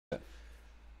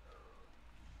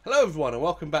Hello everyone and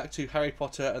welcome back to Harry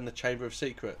Potter and the Chamber of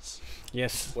Secrets.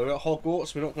 Yes. We're at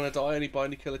Hogwarts, we're not going to die any by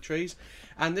any killer trees,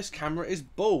 and this camera is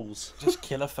balls. Just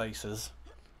killer faces.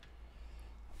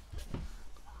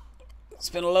 It's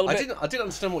been a little bit... I didn't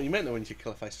understand what you meant though when you said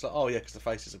killer faces. Like, oh yeah, because the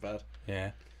faces are bad.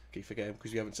 Yeah. Keep forgetting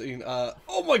because you haven't seen...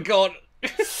 oh my god!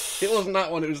 It wasn't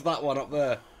that one, it was that one up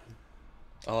there.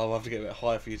 Oh, I'll have to get a bit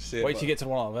higher for you to see it. Wait till you get to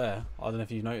the one up there. I don't know if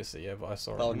you noticed it yet, but I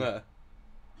saw it. Oh no.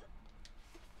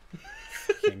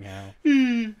 Fucking hell.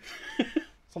 It's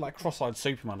like that cross-eyed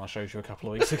Superman I showed you a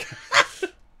couple of weeks ago.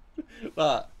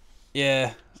 That?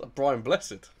 Yeah. It's like Brian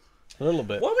Blessed. A little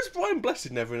bit. Why was Brian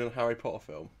Blessed never in a Harry Potter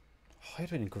film? Oh, he'd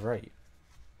been great.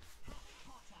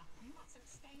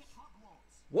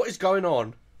 What is going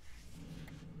on?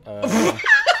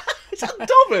 Is that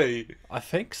Dobby? I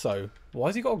think so. Why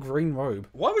has he got a green robe?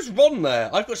 Why was Ron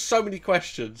there? I've got so many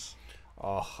questions.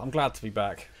 Oh, I'm glad to be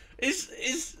back.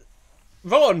 Is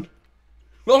Ron?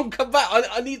 Ron, come back!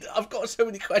 I've got so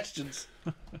many questions.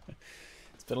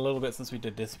 It's been a little bit since we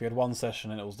did this. We had one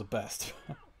session and it was the best.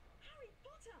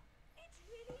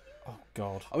 Oh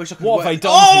God! I wish I could. What work... have they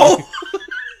done? Oh!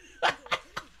 I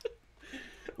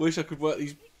wish I could work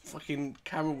these fucking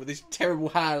camera with these terrible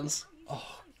hands.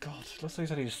 Oh God! Looks like he's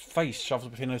had his face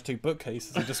shoved between those two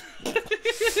bookcases and just.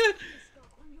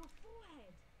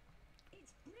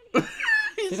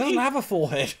 He doesn't have a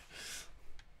forehead.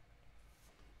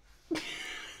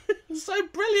 It's so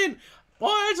brilliant.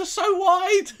 My eyes are so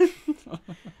wide.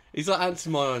 He's like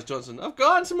Anthony Myers Johnson. I've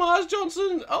got Anthony Myers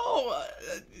Johnson. Oh,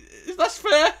 that's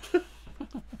fair.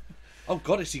 Oh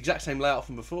God, it's the exact same layout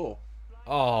from before.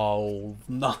 Oh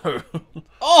no!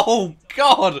 Oh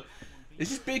God,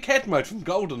 this is big head mode from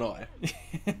GoldenEye.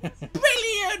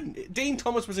 Brilliant. Dean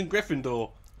Thomas was in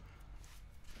Gryffindor.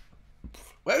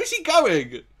 Where is he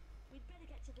going?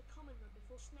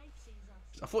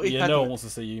 I thought he had no one wants to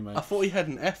see you, mate. I thought he had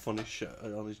an F on his shirt,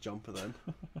 on his jumper then.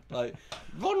 Like,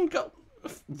 Ron?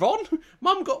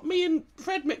 Mum got me and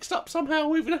Fred mixed up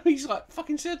somehow, even though he's like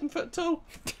fucking 7 foot tall.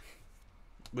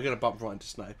 We're gonna bump right into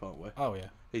Snape, aren't we? Oh yeah.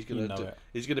 He's gonna know it.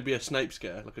 He's gonna be a Snape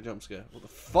scare, like a jump scare. What the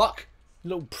fuck?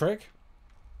 Little prick.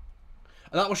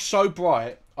 And that was so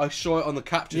bright, I saw it on the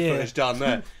capture footage down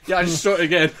there. Yeah, I just saw it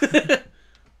again.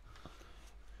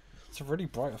 It's a really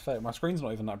bright effect. My screen's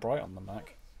not even that bright on the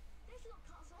Mac.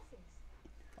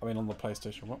 I mean, on the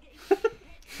PlayStation. What?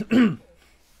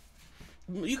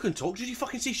 You can talk. Did you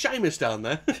fucking see Seamus down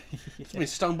there? He's been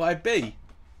stung by a bee.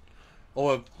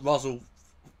 Or a Russell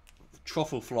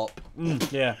truffle flop.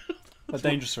 Yeah. They're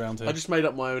dangerous around here. I just made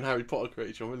up my own Harry Potter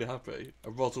creature. I'm really happy. A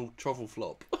Russell truffle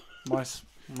flop. Nice.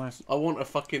 I want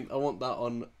that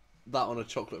on a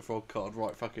chocolate frog card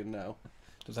right fucking now.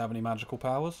 Does it have any magical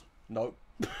powers? Nope.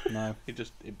 No.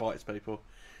 It bites people.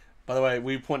 By the way,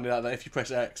 we pointed out that if you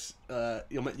press X,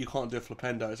 you can't do a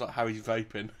flipendo. It's like Harry's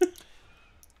vaping.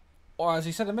 Or as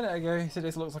he said a minute ago, he said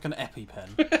it looks like an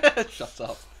EpiPen. Shut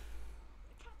up.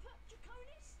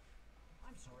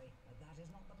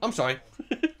 I'm sorry.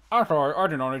 I'm sorry, I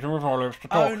did not need to move my lips to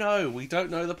talk. Oh no, we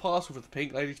don't know the password for the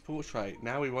Pink Lady's portrait.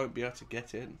 Now we won't be able to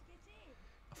get in.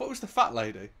 I thought it was the fat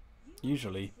lady.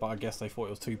 Usually, but I guess they thought it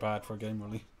was too bad for a game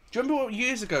release. Do you remember what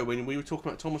years ago when we were talking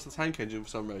about Thomas the Tank Engine for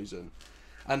some reason?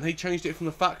 And he changed it from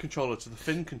the fat controller to the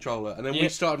thin controller. And then we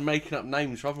started making up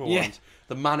names for other ones.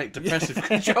 The manic depressive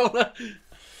controller.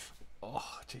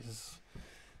 Oh, Jesus.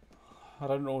 I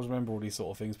don't always remember all these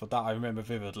sort of things, but that I remember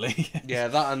vividly. Yeah,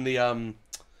 that and the...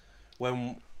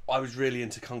 when I was really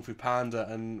into Kung Fu Panda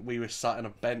and we were sat in a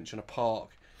bench in a park.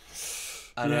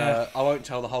 And I won't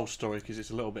tell the whole story because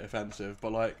it's a little bit offensive,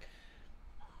 but like...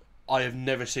 I have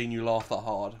never seen you laugh that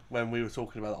hard when we were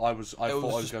talking about it. I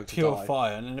thought I was going to die. Pure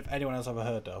fire, and if anyone else ever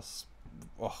heard us,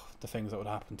 the things that would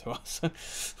happen to us.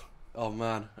 Oh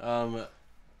man,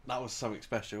 that was something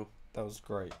special. That was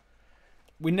great.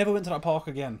 We never went to that park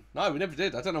again. No, we never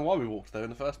did. I don't know why we walked there in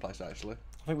the first place, actually.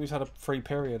 I think we just had a free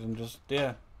period and just,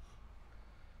 yeah.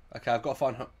 Okay, I've got to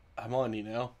find Hermione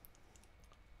now.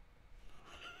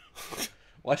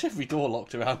 Why is every door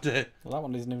locked around here? Well, that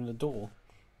one isn't even a door.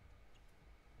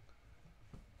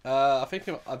 I think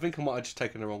I might have just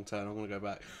taken the wrong turn. I'm going to go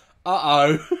back.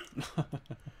 Uh-oh.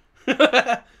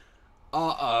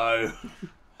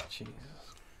 Jesus.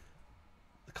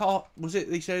 The car, was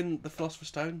it, they saying the Philosopher's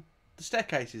Stone? The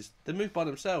staircases, they moved by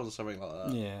themselves or something like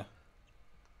that. Yeah.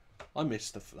 I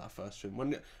missed that first film.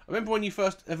 I remember when you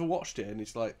first ever watched it and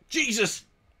it's like, Jesus!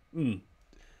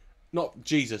 Not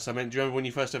Jesus, I mean, do you remember when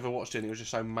you first ever watched it and it was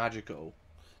just so magical?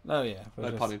 No, yeah.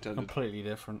 No pun intended. Completely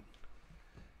different.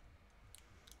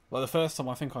 Like the first time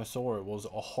I think I saw it was a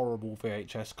horrible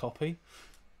VHS copy.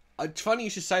 It's funny you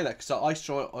should say that because I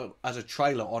saw it as a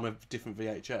trailer on a different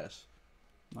VHS.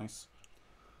 Nice.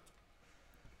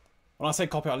 When I say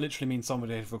copy, I literally mean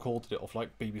somebody had recorded it off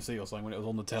like BBC or something when it was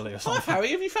on the telly or something. Hi, Harry,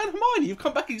 have you found Hermione? You've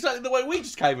come back exactly the way we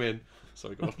just came in.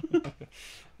 Sorry, go on.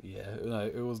 Yeah, no,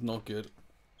 it was not good.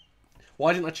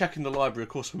 Why didn't I check in the library? Of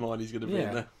course Hermione's going to be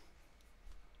in there.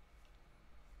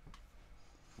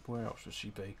 Where else should she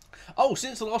be? Oh,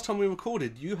 since the last time we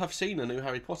recorded, you have seen a new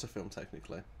Harry Potter film,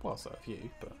 technically. Well, so have you,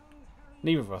 but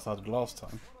neither of us had it last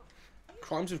time.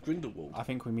 Crimes of Grindelwald. I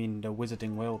think we mean the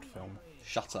Wizarding World film.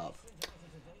 Shut up.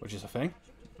 Which is a thing.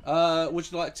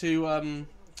 Would you like to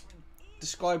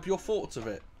describe your thoughts of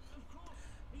it?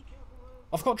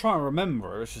 I've got to try and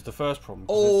remember, which is the first problem.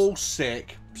 All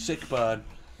sick. Sick burn.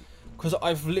 Because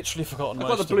I've literally forgotten I've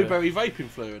most got the blueberry vaping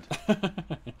fluid.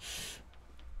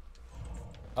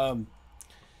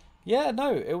 Yeah,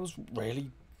 no, it was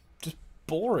really just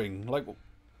boring. Like,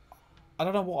 I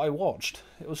don't know what I watched.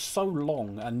 It was so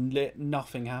long and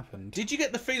nothing happened. Did you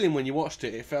get the feeling when you watched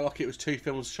it, it felt like it was two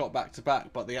films shot back to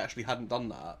back, but they actually hadn't done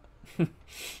that?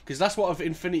 Because that's what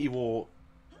Infinity War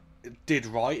did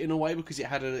right in a way, because it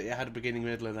had a beginning,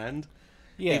 middle, and end.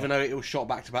 Yeah. Even though it was shot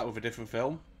back to back with a different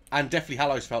film, and Deathly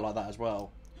Hallows felt like that as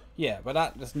well. Yeah, but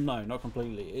that just not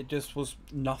completely. It just was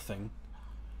nothing.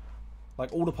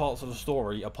 Like all the parts of the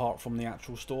story, apart from the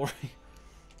actual story.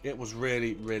 It was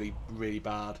really, really, really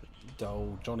bad.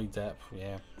 Dull. Johnny Depp,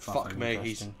 yeah. Fuck me,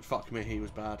 he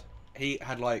was bad. He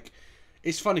had like,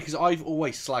 it's funny because I've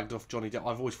always slagged off Johnny Depp.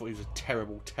 I've always thought he was a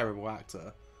terrible, terrible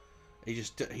actor.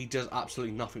 He does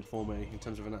absolutely nothing for me in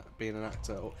terms of being an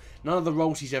actor. None of the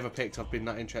roles he's ever picked I've been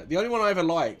that interested. The only one I ever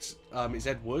liked is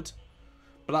Ed Wood,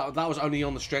 but that was only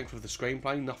on the strength of the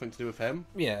screenplay, nothing to do with him.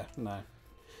 Yeah, no.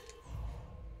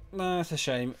 No, it's a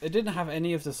shame. It didn't have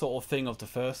any of the sort of thing of the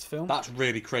first film. That's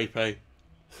really creepy.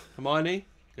 Hermione,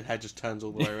 your head just turns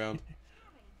all the way around.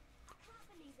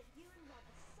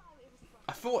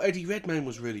 I thought Eddie Redmayne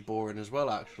was really boring as well,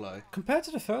 actually. Compared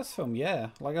to the first film,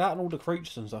 yeah. Like that and all the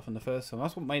creatures and stuff in the first film.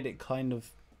 That's what made it kind of...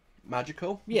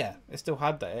 magical? Yeah, it still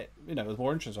had that. It was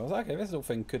more interesting. I was like, okay, this little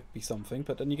thing could be something.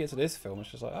 But then you get to this film,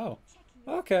 it's just like, oh,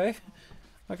 okay.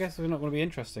 I guess it's not going to be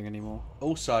interesting anymore.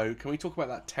 Also, can we talk about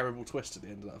that terrible twist at the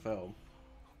end of that film?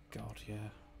 God, yeah.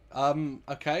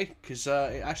 Okay, because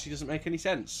it actually doesn't make any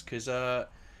sense. Because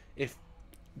if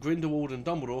Grindelwald and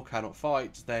Dumbledore cannot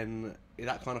fight, then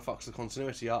that kind of fucks the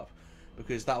continuity up.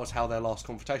 Because that was how their last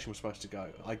confrontation was supposed to go.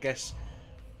 I guess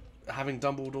having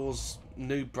Dumbledore's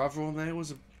new brother on there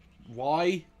was a...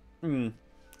 Why?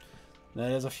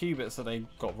 There's a few bits that they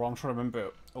got wrong. I'm trying to remember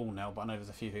it all now, but I know there's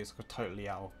a few things that are totally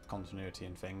out of continuity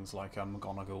and things. Like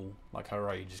McGonagall, like her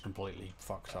age is completely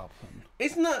fucked up.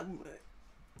 Isn't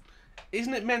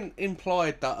it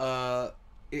implied that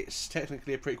it's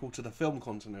technically a prequel to the film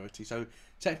continuity? So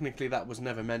technically that was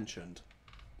never mentioned.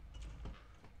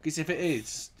 Because if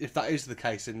that is the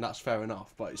case, then that's fair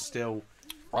enough. But it's still...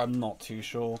 I'm not too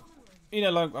sure.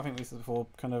 Like I think we said before,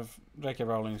 kind of J.K.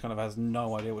 Rowling kind of has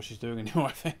no idea what she's doing anymore,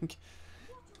 I think.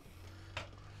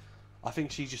 I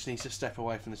think she just needs to step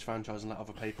away from this franchise and let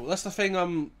other people... That's the thing,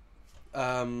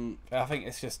 I think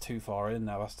it's just too far in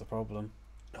now, that's the problem.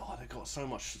 Oh, they've got so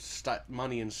much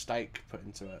money and stake put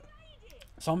into it.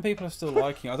 Some people are still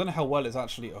liking it. I don't know how well it's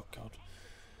actually... Oh, God.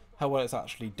 How well it's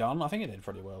actually done. I think it did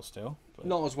pretty well still. But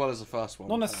not as well as the first one.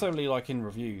 Not necessarily like in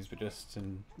reviews, but just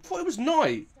in... I thought it was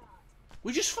night.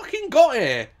 We just fucking got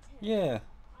here. Yeah.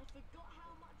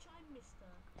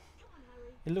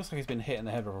 It looks like he's been hit in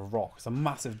the head with a rock. It's a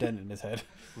massive dent in his head.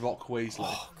 Rock Weasley.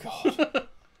 Oh, God.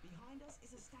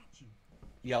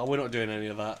 Yeah, we're not doing any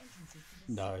of that.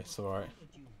 No, it's alright.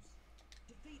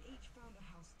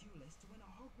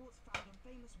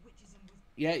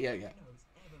 Yeah.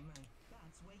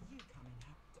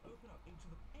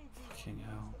 Fucking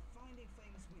hell.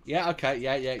 Yeah, okay,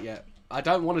 yeah. I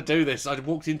don't want to do this. I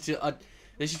walked into...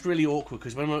 This is really awkward,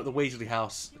 because when we're at the Weasley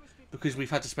house, because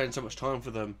we've had to spend so much time for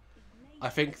them, I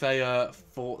think they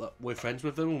thought that we're friends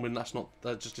with them, when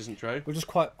that just isn't true. We're just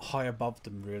quite high above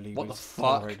them, really. What the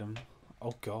fuck? Them.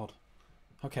 Oh, God.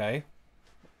 Okay.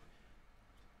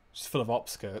 Just full of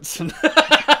upskirts.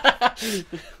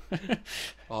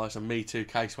 Oh, it's a Me Too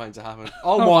case waiting to happen.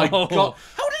 Oh my God.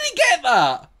 How did he get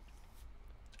that?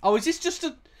 Oh, is this just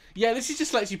a... Yeah, this is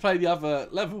just lets you play the other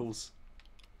levels.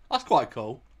 That's quite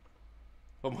cool.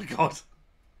 Oh my God.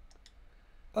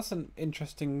 That's an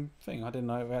interesting thing. I didn't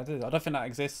know it did. I don't think that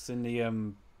exists in the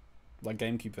like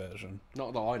GameCube version.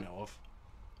 Not that I know of.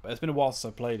 But it's been a while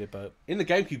since I played it, but... In the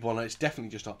GameCube one, it's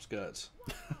definitely just upskirts.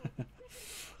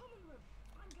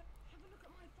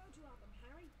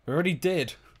 We already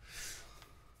did.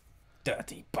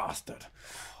 Dirty bastard.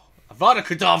 Avada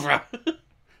Kedavra!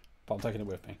 But I'm taking it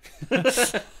with me.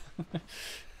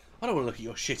 I don't want to look at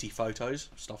your shitty photos.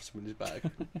 Stuffs them in his bag.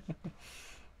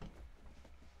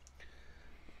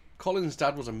 Colin's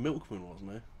dad was a milkman,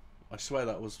 wasn't he? I swear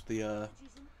that was the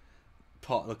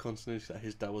part of the continuity, that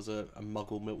his dad was a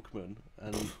muggle milkman,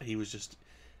 and he was just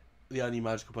the only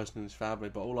magical person in his family.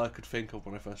 But all I could think of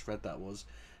when I first read that was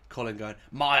Colin going,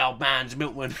 "My old man's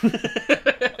milkman,"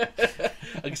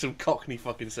 like some Cockney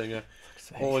fucking singer.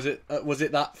 Or was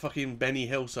it that fucking Benny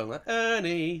Hill song, like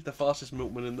Ernie, the fastest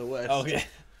milkman in the West? Oh yeah.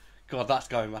 God, that's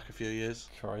going back a few years.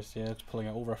 Christ, yeah, it's pulling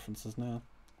out all references now.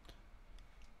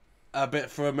 A bit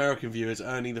for American viewers,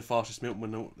 Ernie, the fastest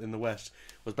milkman in the West,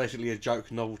 was basically a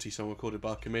joke novelty song recorded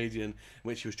by a comedian in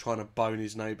which he was trying to bone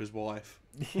his neighbour's wife.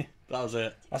 That was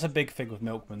it. That's a big thing with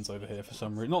milkmans over here for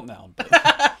some reason. Not now, but...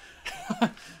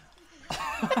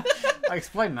 I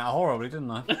explained that horribly,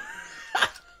 didn't I?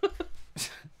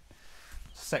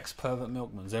 Sex pervert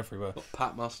milkmans everywhere. Got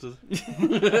Pat mustard.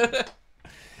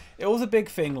 It was a big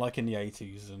thing, like in the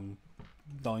 80s and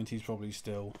 90s, probably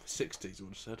still. 60s, I would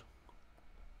have said.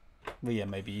 Well, yeah,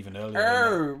 maybe even earlier.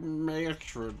 Oh,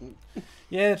 matron.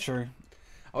 Yeah, true.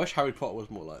 I wish Harry Potter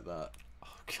was more like that.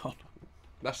 Oh god.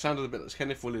 That sounded a bit like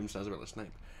Kenneth Williams sounds a bit like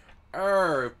Snape.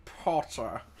 Oh,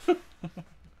 Potter.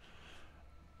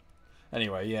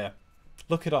 Anyway, yeah.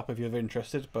 Look it up if you're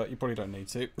interested, but you probably don't need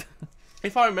to.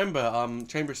 If I remember,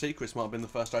 Chamber of Secrets might have been the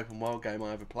first open world game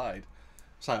I ever played.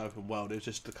 Say open world, it was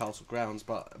just the castle grounds,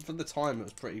 but for the time it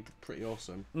was pretty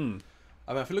awesome. I mean,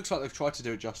 if it looks like they've tried to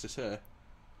do it justice here.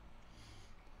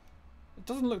 It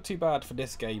doesn't look too bad for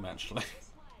this game, actually.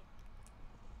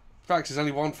 Thanks, there's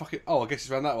only one fucking... Oh, I guess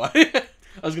it's around that way.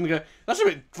 I was going to go, that's a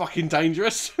bit fucking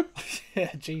dangerous.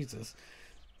 Yeah, Jesus.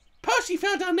 Percy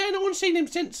fell down there, no one's seen him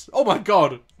since. Oh my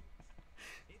god.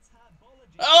 It's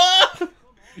Herbology. Ah!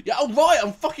 Yeah, oh right,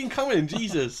 I'm fucking coming,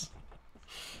 Jesus.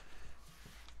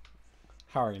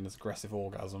 Harry and his aggressive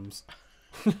orgasms.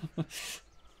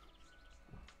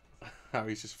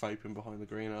 Harry's just vaping behind the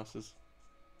greenhouses.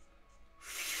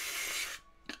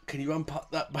 Can you run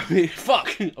that by me?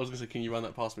 Fuck! I was going to say, can you run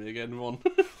that past me again, Ron?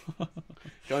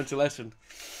 Going to lesson.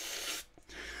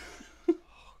 Oh,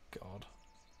 God.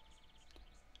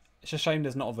 It's a shame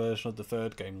there's not a version of the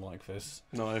third game like this.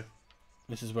 No.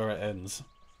 This is where it ends.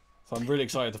 So I'm really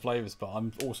excited to play this, but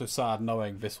I'm also sad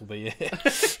knowing this will be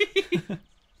it.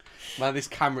 Man, this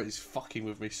camera is fucking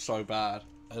with me so bad.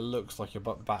 It looks like you're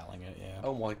battling it, yeah.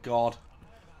 Oh my god.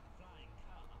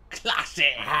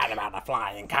 Classic! I heard about a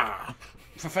flying car.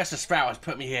 Professor Sprout has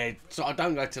put me here so I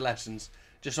don't go to lessons,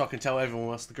 just so I can tell everyone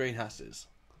what's the greenhouse is.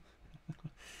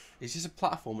 Is this a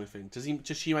platforming thing?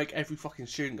 Does she make every fucking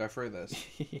student go through this?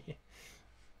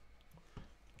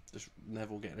 Just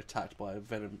Neville getting attacked by a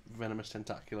venomous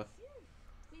tentacular.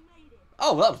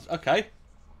 Oh, that was... Okay.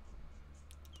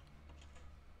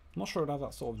 I'm not sure it had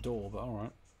that sort of door, but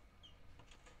alright.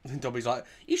 And Dobby's like,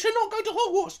 you should not go to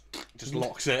Hogwarts! Just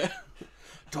locks it.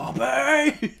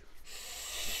 Dobby!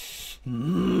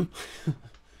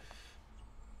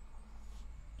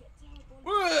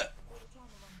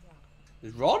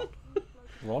 Is Ron?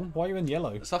 Ron, why are you in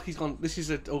yellow? It's like he's gone. This is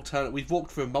an alternate. We've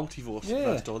walked through a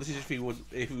multiverse door. This is if he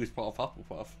was part of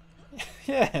Hufflepuff.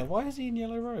 Yeah, why is he in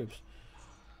yellow robes?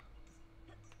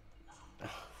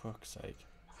 Oh, fuck's sake.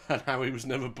 And how he was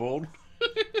never born.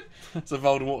 So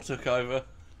Voldemort took over.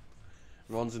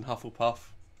 Ron's in Hufflepuff.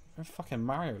 We're fucking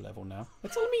Mario level now.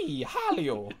 It's all me,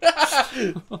 Halio.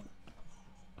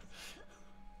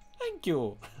 Thank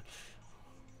you.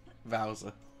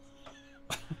 Bowser.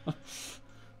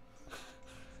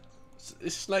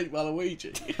 It's Snake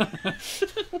Waluigi.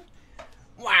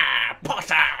 Wah,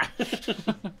 Potter!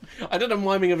 I did a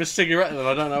miming of a cigarette then,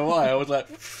 I don't know why. I was like...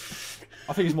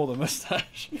 I think it's more the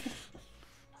moustache.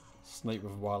 Snape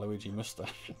with a Waluigi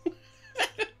moustache.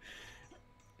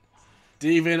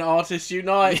 Deviant Artists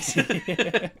Unite!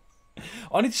 Yeah.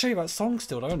 I need to show you that song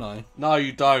still, don't I? No,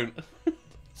 you don't.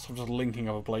 So I'm just linking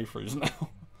other playthroughs now.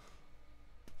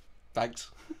 Thanks.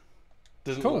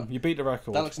 Doesn't Cool, look, you beat the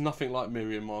record. that looks nothing like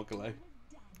Miriam Margolyes.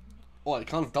 Oh, it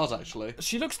kind of does actually.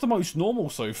 She looks the most normal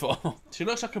so far. She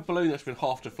looks like a balloon that's been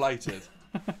half deflated.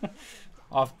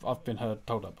 I've been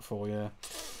told that before, yeah.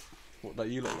 What, that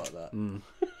you look like that? Mm.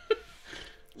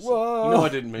 Whoa! You know I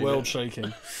didn't mean World it.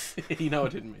 shaking. You know I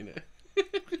didn't mean it.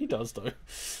 He does though.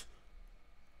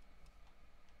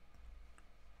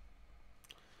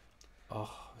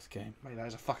 Oh, this game. Mate, that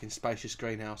is a fucking spacious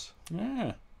greenhouse.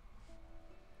 Yeah.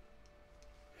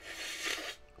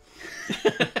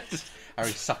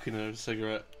 Harry sucking a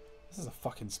cigarette. This is a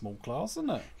fucking small class, isn't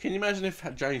it? Can you imagine if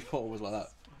James Potter was like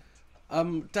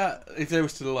that? Dad, if they were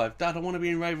still alive, Dad, I want to be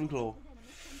in Ravenclaw.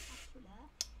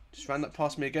 Just ran that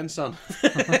past me again, son.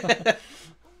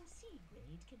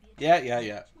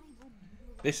 Yeah.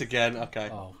 This again, okay.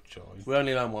 Oh, joy. We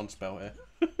only learn one spell here.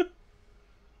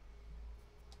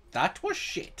 That was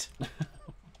shit.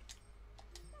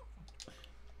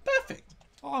 Perfect.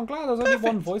 Oh, I'm glad there was only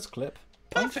one voice clip.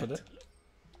 Thanks for Perfect. it.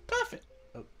 Perfect.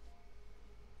 Oh.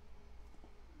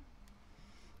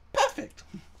 Perfect.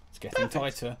 It's getting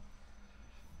Perfect. tighter.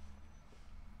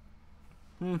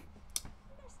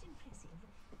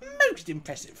 Most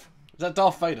impressive. Is that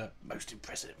Darth Vader? Most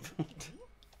impressive.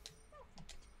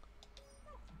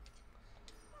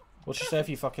 What'd she say if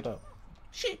you fuck it up?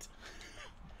 Shit.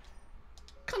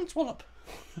 Cunt wallop.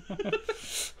 Do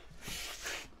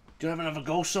you have another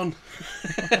goal, son?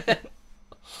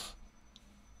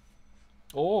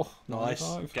 Oh, Nice.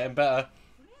 95. Getting better.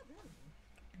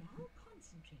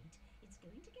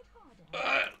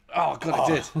 Oh, God,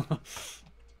 it did.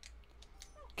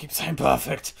 Keep saying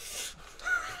perfect.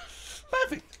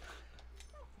 Perfect.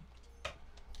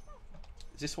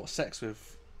 Is this what sex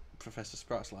with Professor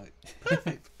Sprout's like?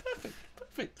 Perfect, perfect,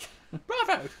 perfect.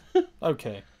 Bravo.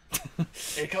 Okay.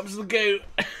 Here comes the goo.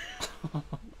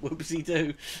 Whoopsie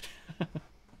do.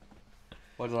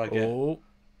 What did I get? Oh.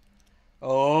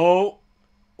 Oh.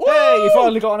 Hey, you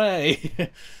finally got an A.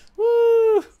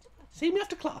 Woo. See me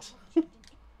after class.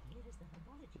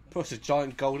 Plus a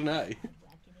giant golden A.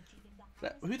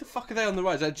 Who the fuck are they on the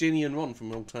right? Is that Ginny and Ron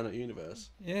from an alternate universe?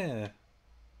 Yeah.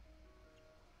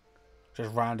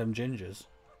 Just random gingers.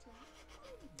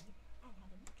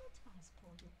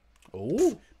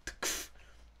 Oh.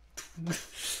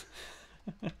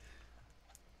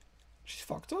 She's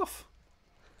fucked off.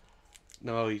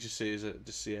 No, you just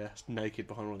see her naked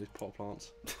behind one of these pot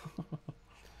plants.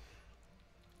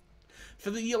 For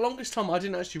the longest time, I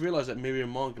didn't actually realise that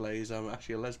Miriam Margolyes is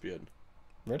actually a lesbian.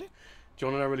 Ready? Do you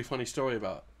want to know a really funny story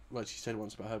about what she said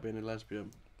once about her being a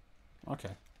lesbian?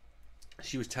 Okay.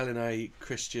 She was telling a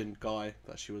Christian guy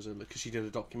that she was because she did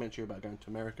a documentary about going to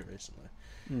America recently,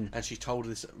 and she told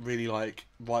this really like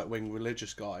right-wing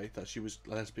religious guy that she was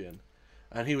lesbian,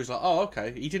 and he was like, "Oh,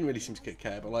 okay." He didn't really seem to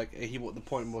care, but like what the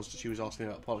point was that she was asking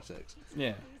about politics.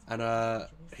 Yeah. And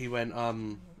he went, I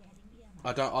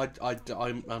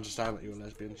understand that you're a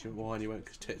lesbian. She went, why? And he went,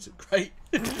 because tits are great.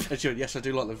 And she went, yes, I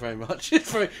do like them very much.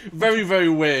 It's very, very, very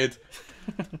weird.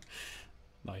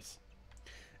 Nice.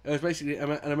 It was basically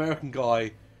an American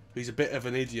guy who's a bit of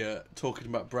an idiot talking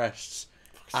about breasts,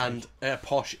 and a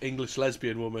posh English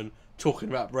lesbian woman talking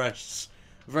about breasts.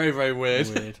 Very, very weird.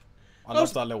 Weird. I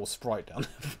love that little sprite down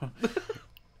there.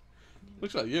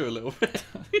 Looks like you a little bit.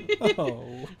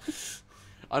 Oh.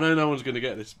 I know no one's going to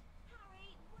get this.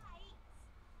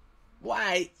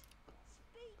 Wait.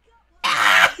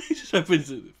 Ah! He just opens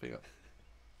the thing up.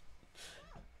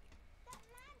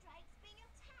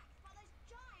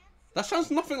 That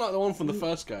sounds nothing like the one from the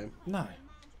first game. No.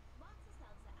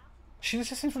 She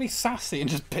just seems really sassy and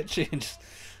just bitchy and just...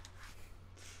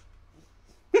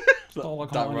 not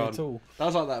like That that run. at all. That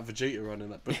was like that Vegeta run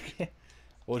in that book.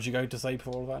 What did you go to say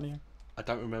before all that, Neil? I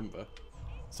don't remember.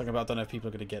 Something about, I don't know if people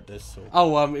are going to get this or...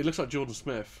 Oh, it looks like Jordan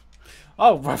Smith.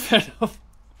 Oh, right, fair enough.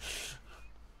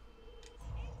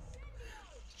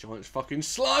 Giant fucking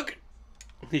slug!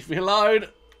 Leave me alone!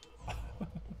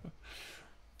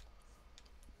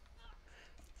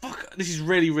 Fuck, this is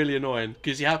really, really annoying,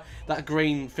 because you have that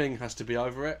green thing has to be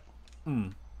over it. Hmm.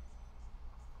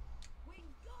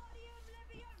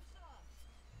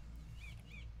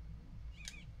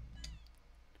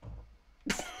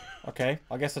 Okay,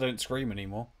 I guess I don't scream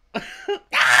anymore. Should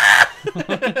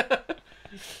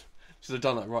have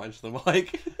done that right into the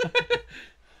mic.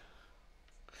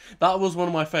 That was one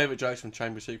of my favourite jokes from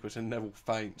Chamber Secrets, and Neville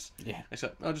faints. Yeah. It's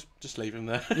like, oh, just leave him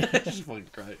there. It's just fucking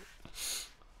great.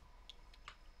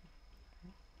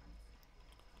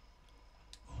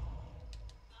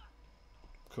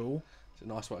 Cool. It's a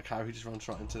nice work. Harry just runs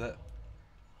right into that.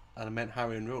 And I meant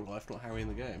Harry in real life, not Harry in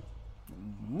the game.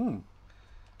 Mm.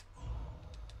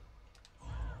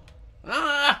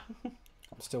 Ah!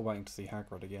 I'm still waiting to see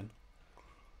Hagrid again.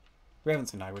 We haven't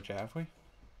seen Hagrid yet, have we?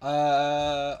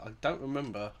 I don't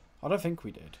remember. I don't think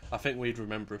we did. I think we'd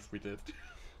remember if we did.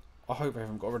 I hope we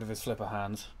haven't got rid of his flipper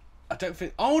hands. I don't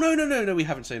think... Oh, no, we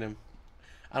haven't seen him.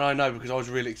 And I know because I was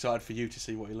really excited for you to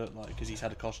see what he looked like, because he's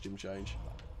had a costume change.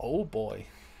 Oh boy.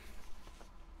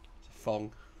 It's a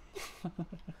thong. I'm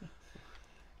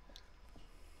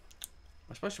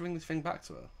supposed to bring this thing back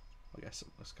to her. I guess.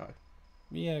 Let's go.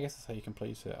 Yeah, I guess that's how you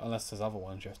complete it. Unless there's other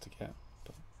ones you have to get.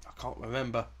 But... I can't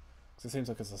remember. Cause it seems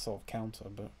like it's a sort of counter,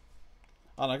 but...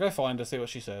 I don't know, go find her, see what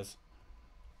she says.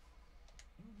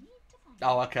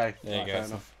 Oh, okay. There you Right, go. fair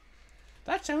enough.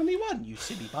 That's only one, you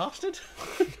silly bastard.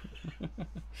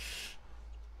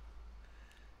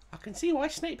 I can see why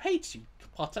Snape hates you,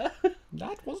 Potter.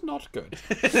 That was not good.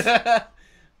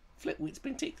 Flitwit's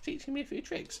been teaching me a few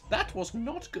tricks. That was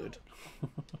not good.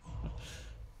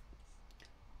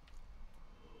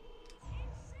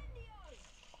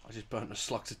 I just burnt a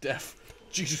slug to death.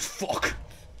 Jesus fuck.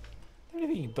 I don't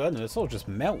think you burn them, they sort of just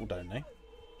melt, don't they?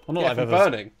 Well, not Yeah, like from ever...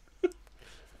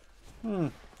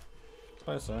 burning.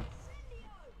 Suppose so.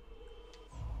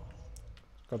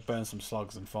 Go burn some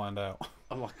slugs and find out.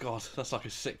 Oh my god, that's like a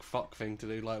sick fuck thing to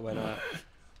do, like when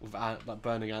with like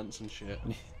burning ants and shit.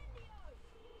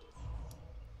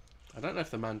 I don't know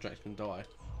if the mandrakes can die.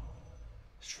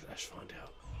 Let's find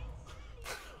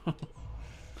out.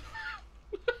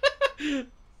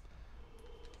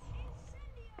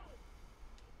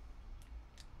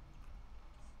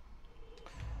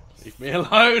 Leave me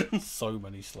alone. So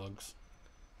many slugs.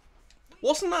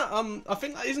 Wasn't that I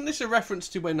think isn't this a reference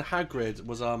to when Hagrid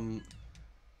was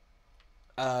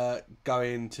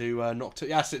going to Nocturne?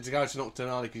 Yes, to go to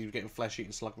Nocturnally because he was getting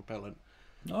flesh-eating slug repellent.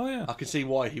 Oh yeah. I can see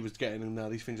why he was getting them now.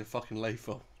 These things are fucking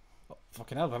lethal. Oh,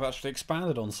 fucking hell, I've actually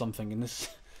expanded on something in this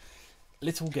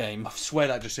little game. I swear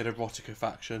that just said erotica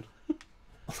faction.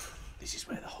 This is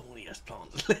where the horniest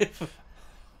plants live.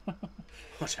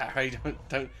 Watch out, Harry,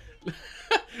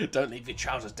 don't leave your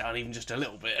trousers down even just a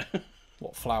little bit.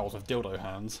 What, flowers with dildo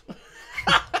hands?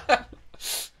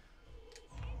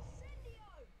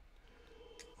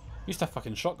 Used to have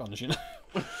fucking shotguns, you know.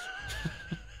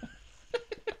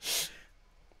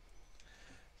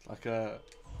 Like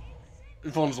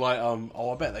Von's like,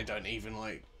 oh, I bet they don't even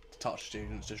like touch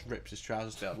students. Just rips his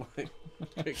trousers down, like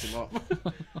picks him up.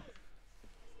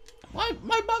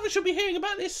 my mother should be hearing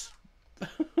about this.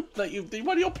 That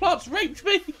one of your plants raped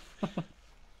me.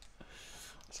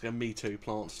 It's like a Me Too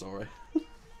plant story.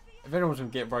 If anyone's gonna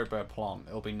get raped by a plant,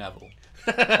 it'll be Neville.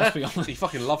 Let's be honest. He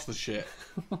fucking loves the shit.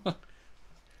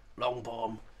 Long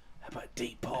bomb. How about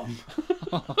deep bomb?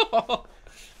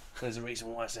 There's a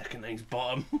reason why second name's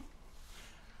Bottom.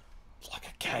 It's like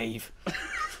a cave.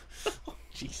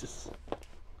 Jesus.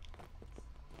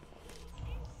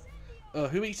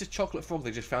 Who eats a chocolate frog they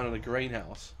just found in a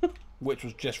greenhouse? Which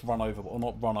was just run over, or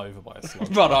not run over by a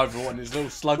slug. Run over one, his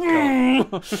little slug gun.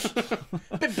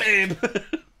 Bib bib.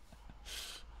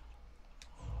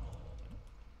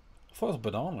 I thought it was a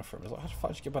banana from it. I was like, how the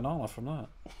fuck did you get banana from that?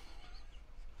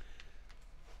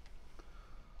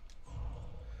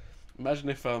 Imagine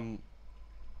if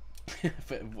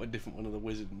if a different one of the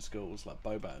wizarding schools, like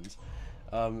Boban's,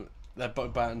 their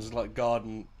Boban's like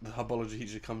garden, the herbology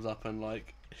teacher comes up and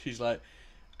like she's like,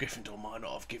 Gryffindor might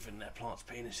not have given their plants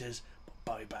penises,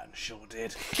 but Boban sure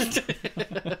did.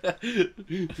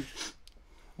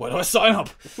 Where do I sign up?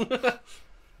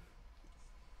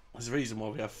 There's a reason why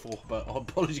we have 4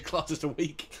 herbology classes a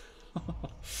week.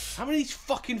 How many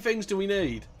fucking things do we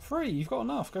need? 3, you've got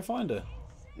enough. Go find her.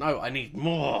 No, I need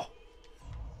more.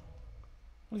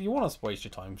 Well, if you want us to waste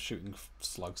your time shooting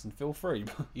slugs, then feel free.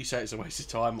 You say it's a waste of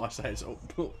time. I say it's.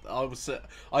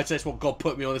 I'd say it's what God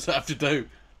put me on this earth to do.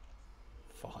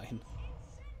 Fine.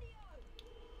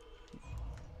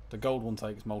 The gold one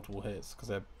takes multiple hits because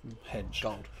they're hedge.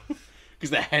 Gold. Because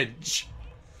they're hedge.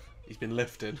 He's been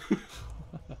lifting.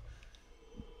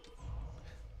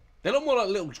 They look more like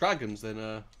little dragons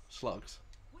than slugs.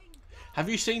 Have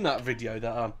you seen that video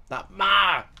that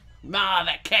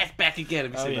that cat's back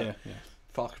again? Have you seen that? Yeah.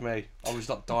 Fuck me. I was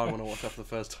like dying when I watched that for the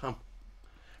first time.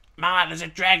 Ma, there's a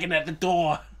dragon at the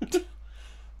door.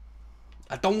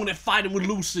 I don't want to fight him with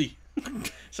Lucy.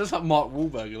 Sounds like Mark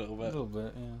Wahlberg a little bit. A little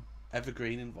bit, yeah.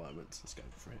 Evergreen environments. Let's go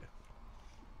for it.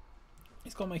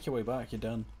 It's got to make your way back. You're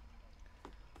done.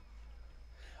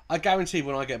 I guarantee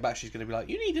when I get back, she's going to be like,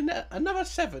 "You need another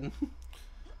 7."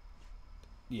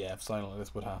 Yeah, if something like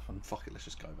this would happen. Fuck it. Let's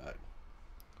just go back.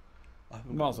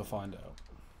 Might as well find out.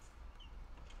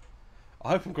 I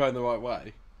hope I'm going the right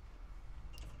way.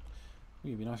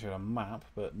 It'd be nice if you had a map,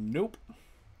 but nope.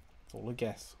 It's all a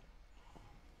guess.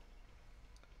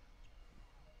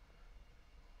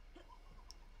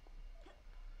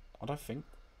 I don't think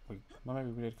maybe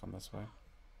we did come this way.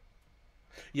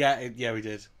 Yeah, we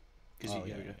did. Oh,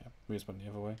 yeah. We just went the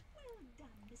other way.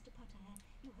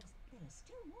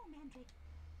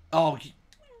 Oh,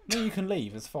 no, you can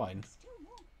leave. It's fine.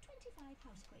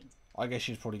 I guess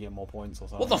you'd probably get more points or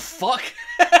something. what the fuck?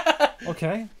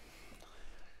 Okay.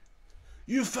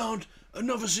 You found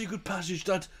another secret passage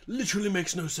that literally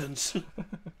makes no sense.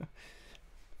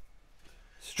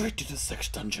 Straight to the sex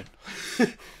dungeon.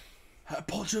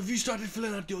 Potter, have you started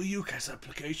filling out your UCAS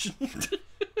application? You can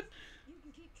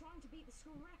keep trying to beat the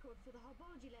school record for the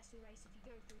Herbology lesson race if you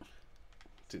go through.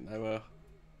 Didn't know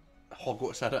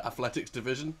Hogwarts had an athletics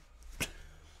division.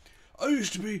 I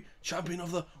used to be champion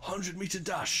of the 100-meter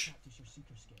dash.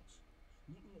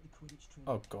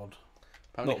 Oh god.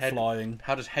 Apparently Not flying.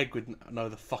 How does Hagrid know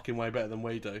the fucking way better than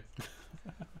we do?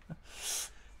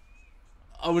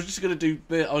 I was just gonna do.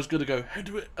 I was gonna go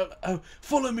Hedwig.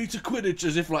 Follow me to Quidditch,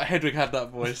 as if like Hedwig had that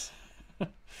voice.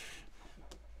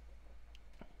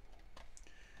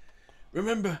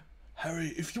 Remember, Harry,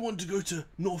 if you want to go to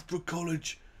Northbrook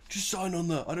College, just sign on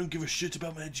that. I don't give a shit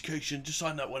about my education. Just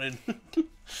sign that one in.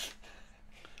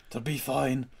 To be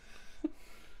fine.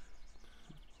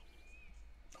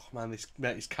 Oh man, his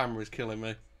camera is killing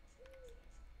me.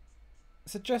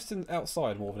 Suggesting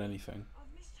outside more than anything.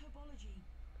 I've missed Herbology.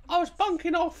 I was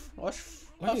bunking off. I Look was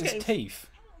at getting. his teeth.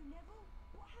 Hello, Neville.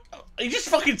 What happened? He just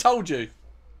fucking told you. And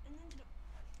ended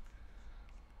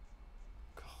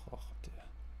up Oh dear.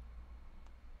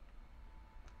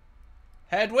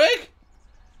 Hedwig.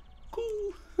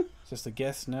 Cool. It's just a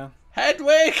guess now.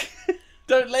 Hedwig,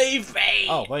 don't leave me.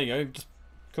 Oh, there you go. Just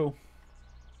cool.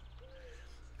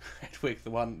 Hedwig,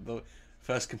 the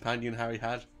first companion Harry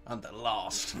had, and the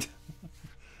last.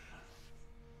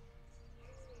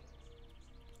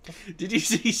 Did you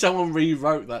see someone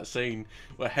rewrote that scene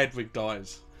where Hedwig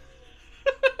dies?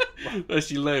 Where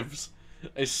she lives.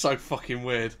 It's so fucking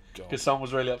weird. Because someone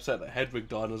was really upset that Hedwig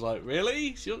died, and I was like, really?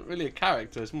 She's not really a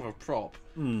character, it's more of a prop.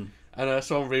 Mm. And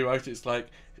someone rewrote it, it's like,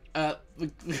 the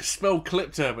spell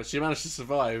clipped her, but she managed to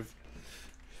survive.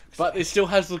 But it still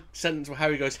has the sentence where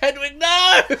Harry goes, Hedwig,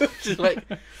 no! She's like,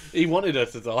 he wanted her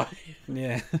to die.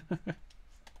 Yeah.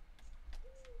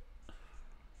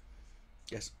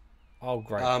 Yes. Oh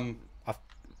great.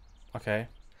 Okay.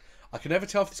 I can never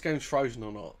tell if this game's frozen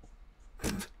or not.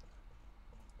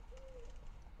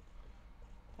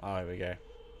 Oh, here we go.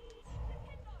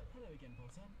 Hello again,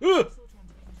 Potter. Ugh! Still trying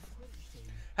to get into the Quidditch team.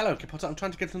 Hello, Potter. I'm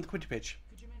trying to get on the Quidditch pitch.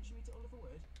 Could you mention me to Oliver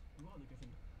Wood? You are the Griffin.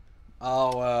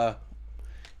 Oh,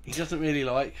 he doesn't really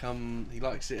like. He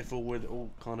likes it if all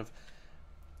kind of.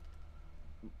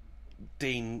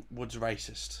 Dean Wood's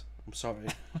racist. I'm sorry.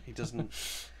 He doesn't.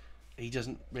 He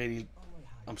doesn't really.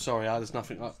 I'm sorry. There's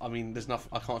nothing. I mean, there's nothing.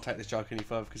 I can't take this joke any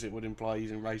further because it would imply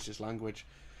using racist language.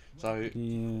 So,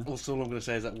 Yeah. all I'm going to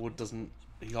say is that Wood doesn't.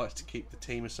 He likes to keep the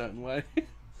team a certain way.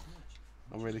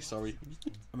 I'm really sorry.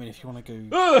 I mean, if you want to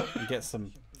go and get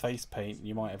some face paint,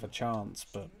 you might have a chance,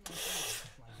 but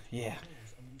yeah.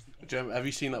 Have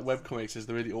you seen that webcomic? There's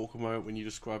the really awkward moment when you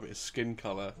describe it as skin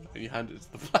colour and you hand it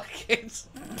to the black kids.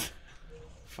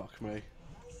 Fuck me.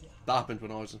 That happened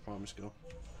when I was in primary school.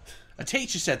 A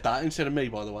teacher said that instead of me,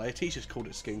 by the way. A teacher's called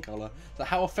it skin colour. So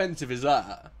how offensive is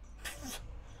that? Is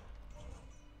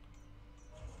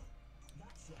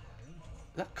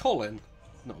that Colin?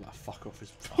 Not that fuck off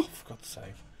his. Oh, for God's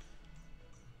sake.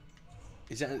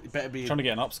 Is that it? Better be. Trying to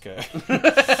get an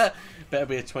upskirt. Better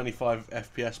be a 25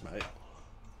 FPS, mate.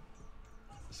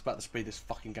 It's about the speed this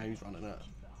fucking game's running at.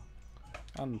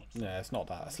 Yeah, it's not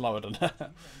that. It's lower than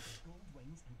that.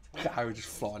 Look at Harry just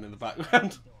flying in the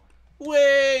background.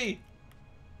 Whee!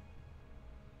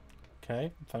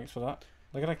 Okay, thanks for that.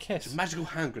 Look at a kiss. It's a magical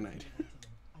hand grenade. I've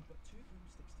got 2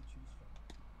 broomsticks to choose from.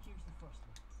 Here's the first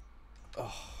one.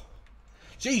 Oh.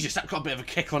 Jesus, that got a bit of a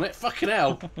kick on it. Fucking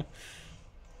hell. Some people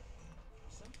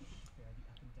prefer the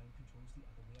up and down controls the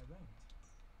other way around.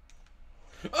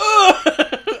 Oh!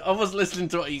 I was listening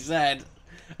to what he said,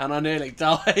 and I nearly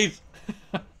died. You want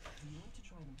to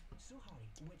try them. So, Harry,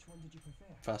 which one did you prefer?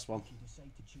 First one. If you decide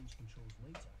to change controls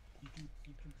later,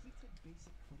 you've completed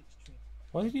basic Quidditch training.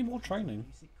 Why do you need more training?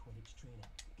 Basic Quidditch training.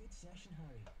 Good session,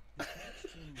 Harry. The Quidditch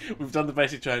training We've done the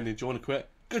basic training. Do you want to quit?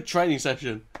 Good training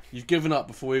session. You've given up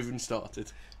before we even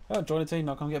started. Oh, join a team,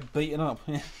 not gonna get beaten up.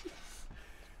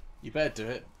 You better do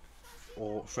it.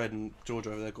 Or Fred and George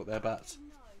over there got their bats.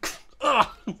 no.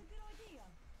 Ah! Good idea.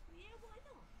 Yeah, why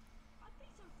not? I've been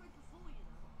so Fred before, you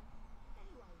know.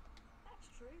 Anyway, that's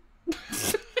true.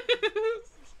 This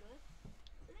is good.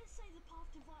 Let's say the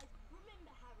path divides.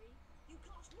 Remember, Harry, you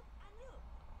can't look and look.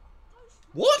 Those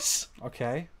What?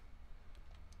 Okay.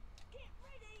 get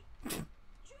ready.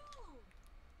 Jewel.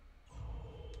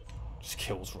 Just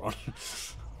kills Ron.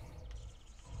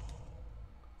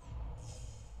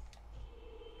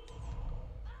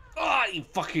 Ah, you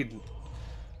fucking.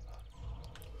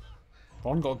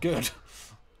 Ron got good.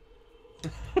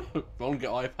 Ron, get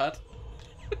iPad.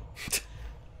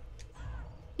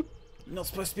 You're not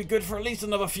supposed to be good for at least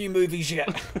another few movies yet.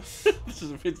 This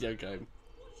is a video game.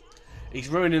 He's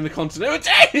ruining the continuity.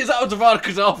 Is that Avada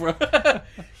Kedavra?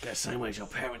 Go the same way as your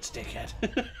parents, dickhead.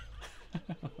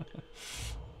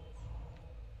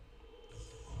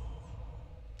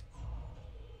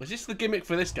 Was this the gimmick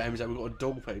for this game? Is that we've got to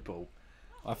duel people?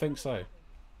 I think so.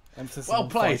 Emphasis Well on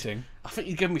played. fighting. I think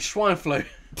you gave me swine flu.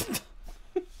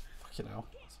 Fucking hell.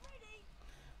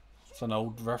 It's an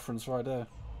old reference right there.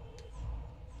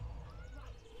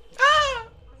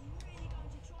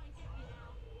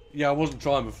 Yeah, I wasn't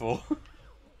trying before.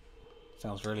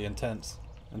 Sounds really intense.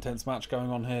 Intense match going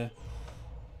on here.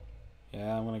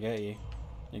 Yeah, I'm gonna get you.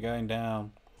 You're going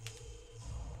down.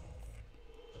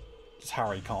 Just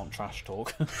Harry can't trash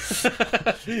talk.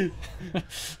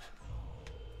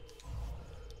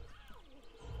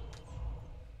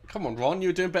 Come on, Ron, you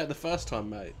were doing better the first time,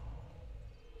 mate.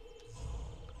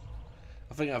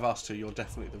 I think I've asked you, you're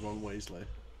definitely the Ron Weasley.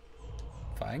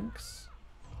 Thanks.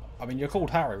 I mean, you're called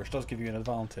Harry, which does give you an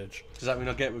advantage. Does that mean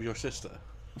I get with your sister?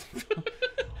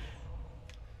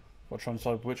 We're trying to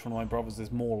decide which one of my brothers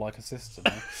is more like a sister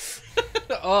now.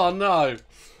 Oh no! It's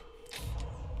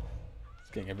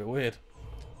getting a bit weird.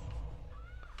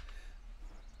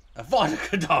 Avada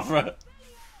Kedavra!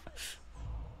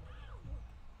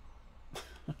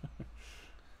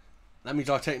 That means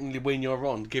I technically win your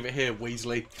Ron. Give it here,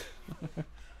 Weasley.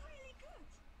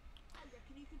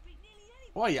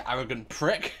 Why, you arrogant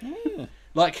prick? Yeah.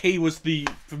 Like he was the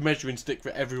measuring stick for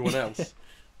everyone else.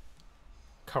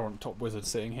 Current top wizard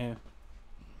sitting here.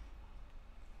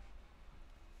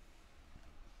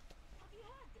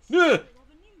 Yeah.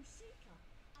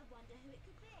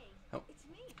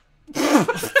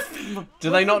 Do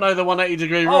they not know the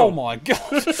 180-degree rule? Oh my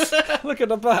god! Look at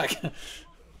the back.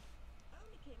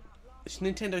 It's a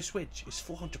Nintendo Switch. It's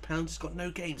 £400. It's got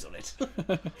no games on it.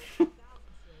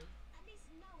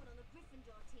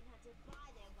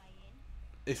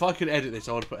 If I could edit this,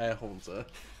 I would put air horns there.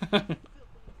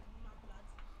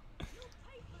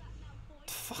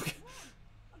 Fuck.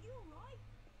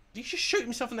 Did you just shoot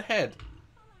himself in the head?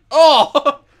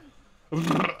 Oh!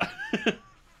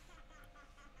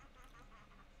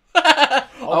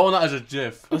 I want that as a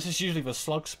gif. This is usually the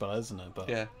slug spell, isn't it? But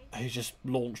Yeah. he just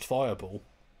launched Fireball,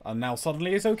 and now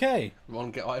suddenly it's okay.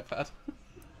 Ron, get iPad.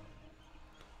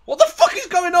 What the fuck is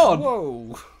going on?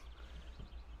 Whoa!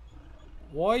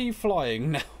 Why are you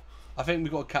flying now? I think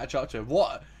we've got to catch up to him.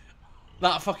 What?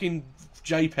 That fucking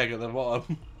JPEG at the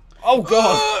bottom. Oh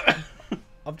god!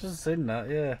 I've just seen that,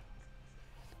 yeah.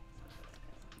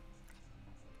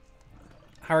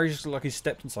 Harry just looked like he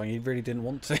stepped on something he really didn't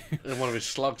want to. In one of his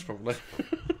slugs, probably.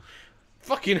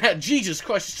 Fucking head. Jesus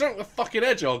Christ, he's straight with the fucking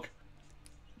hedgehog.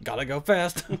 Gotta go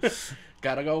fast.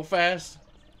 Gotta go fast.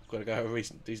 Gotta go at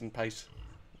a decent pace.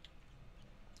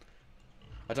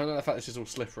 I don't know the fact this is all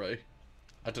slippery.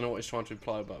 I don't know what he's trying to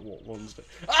imply about what ones do.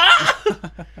 Ah!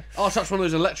 Oh, that's one of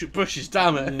those electric bushes,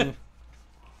 damn it. Yeah.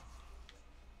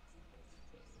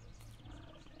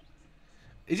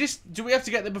 Is this... Do we have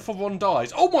to get there before Ron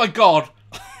dies? Oh my god!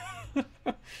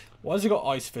 Why has he got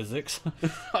ice physics?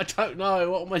 I don't know.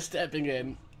 What am I stepping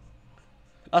in?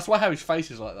 That's why Harry's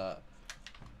face is like that.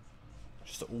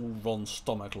 Just all Ron's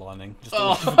stomach lining. Just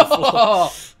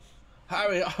Oh,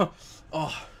 Harry!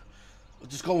 Oh,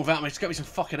 just go on without me. Just get me some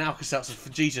fucking Alka-Seltzer for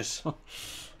Jesus.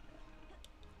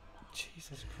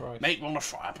 Jesus Christ. Make Ron a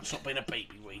fry up and stop being a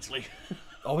baby, Weasley.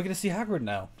 Are we going to see Hagrid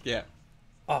now? Yeah.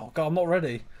 Oh god, I'm not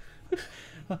ready.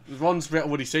 Ron's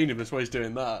already seen him. That's why he's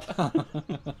doing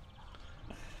that.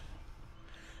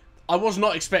 I was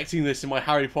not expecting this in my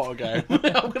Harry Potter game.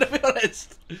 I'm going to be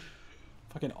honest.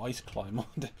 Fucking ice climb.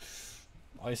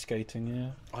 Ice skating,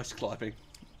 yeah. Ice climbing.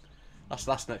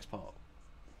 That's next part.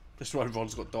 This is why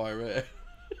Ron's got diarrhea.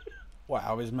 What,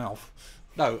 out of his mouth?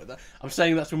 No, I'm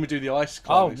saying that's when we do the ice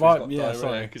climbing. Oh, right, yeah,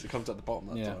 sorry. Because it comes at the bottom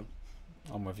that Yeah. time.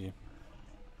 I'm with you.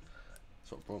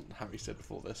 That's what Harry said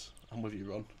before this. I'm with you,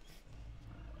 Ron.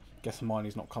 Guess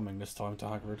Hermione's not coming this time to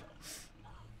Hagrid.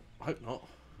 I hope not.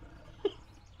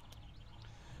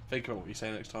 Think about what you say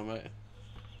next time, mate.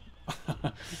 She's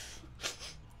got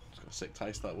a sick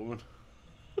taste, that woman.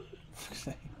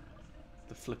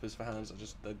 The flippers for hands, they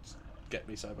just get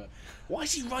me so bad. Why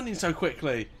is he running so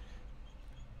quickly?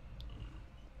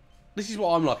 This is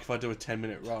what I'm like if I do a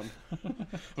 10-minute run.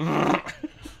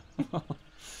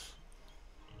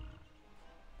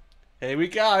 Here we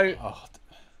go. Oh,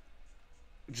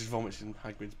 Just vomits in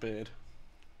Hagrid's beard.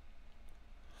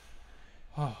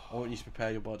 oh, I want you to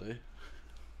prepare your body.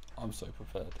 I'm so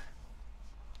prepared.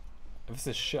 If this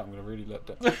is shit, I'm going to really let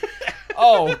down.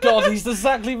 Oh god, he's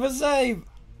exactly the same!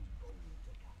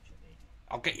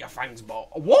 I'll get your fangs, bot.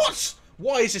 What?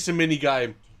 Why is this a mini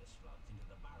game?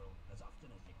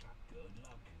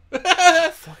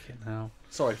 Fucking hell.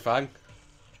 Sorry, Fang.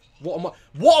 What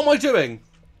am I doing?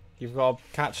 You've got to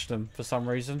catch them for some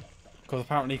reason. Because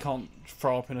apparently he can't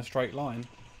throw up in a straight line.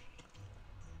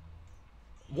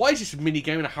 Why is this a mini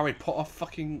game in a Harry Potter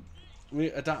fucking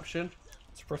adaptation?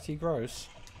 It's pretty gross.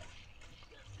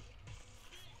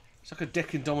 It's like a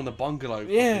Dick and Dom on the Bungalow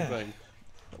Yeah. fucking thing.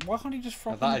 Why can't he just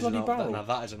throw Now up in that, the is an bloody old, barrel? now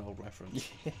that is an old reference.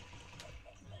 Yeah.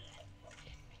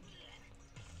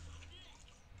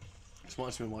 This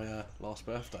reminds me of my last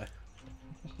birthday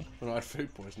when I had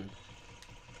food poisoning.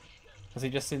 Has he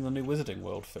just seen the new Wizarding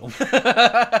World film?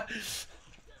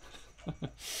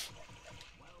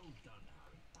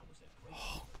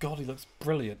 Oh God, he looks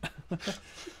brilliant.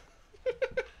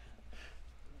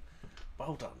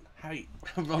 Well done. Harry.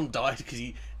 Ron died because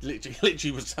he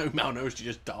literally was so malnourished he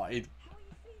just died.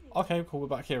 Okay, cool. We're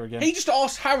back here again. He just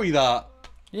asked Harry that.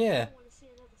 Yeah. I want to see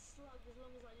another slug as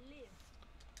long as I live.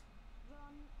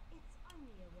 Ron, it's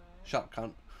only a word. Shut up,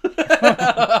 cunt.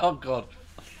 Oh God.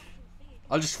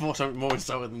 I just thought something more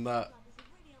insulting than that. Slug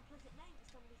is a really unpleasant name for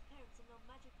somebody's parents are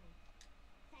non-magical.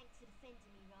 Thanks for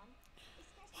defending me, Ron.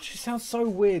 Oh, she sounds so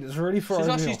weird. It's really She's throwing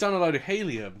me actually off. done a load of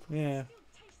helium. Yeah. Still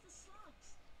taste the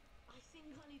slugs. I think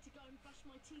I need to go and brush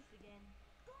my teeth again.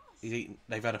 Gosh, He's eaten.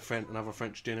 They've had another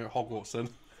French dinner at Hogwarts then.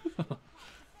 defense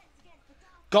against the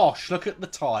dark. Gosh, look at the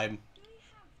time. Do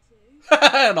we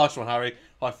have to? Nice one, Harry.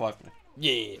 High five me.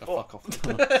 Yeah. Oh, fuck off. He's a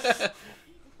fantastic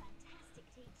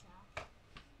teacher.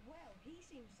 Well, he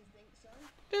seems to think so.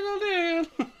 Dark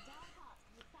arts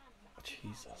can be found in the upper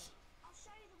Jesus. I'll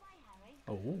show you the way, Harry.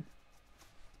 Oh.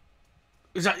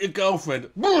 Is that your girlfriend?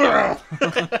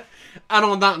 And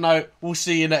on that note, we'll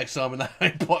see you next time in the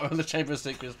Harry Potter and the Chamber of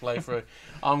Secrets playthrough.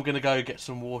 I'm going to go get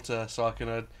some water so I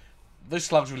can... those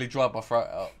slugs really dried my throat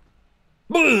out.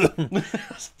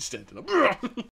 Just ended up.